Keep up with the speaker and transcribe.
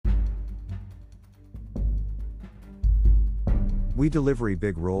We deliver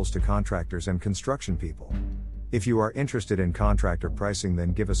big rolls to contractors and construction people. If you are interested in contractor pricing,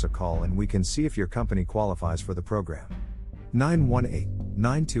 then give us a call and we can see if your company qualifies for the program.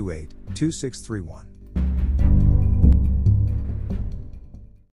 918-928-2631.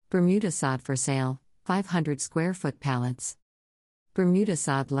 Bermuda Sod for sale, 500 square foot pallets. Bermuda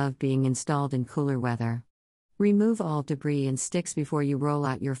Sod love being installed in cooler weather. Remove all debris and sticks before you roll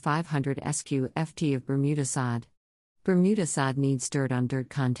out your 500 SQFT of Bermuda Sod. Bermuda Sod needs dirt on dirt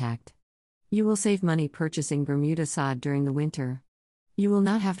contact. You will save money purchasing Bermuda Sod during the winter. You will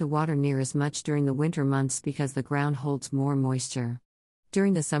not have to water near as much during the winter months because the ground holds more moisture.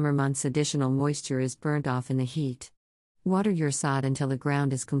 During the summer months, additional moisture is burnt off in the heat. Water your sod until the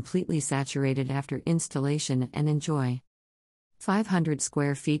ground is completely saturated after installation and enjoy. 500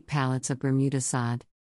 square feet pallets of Bermuda Sod.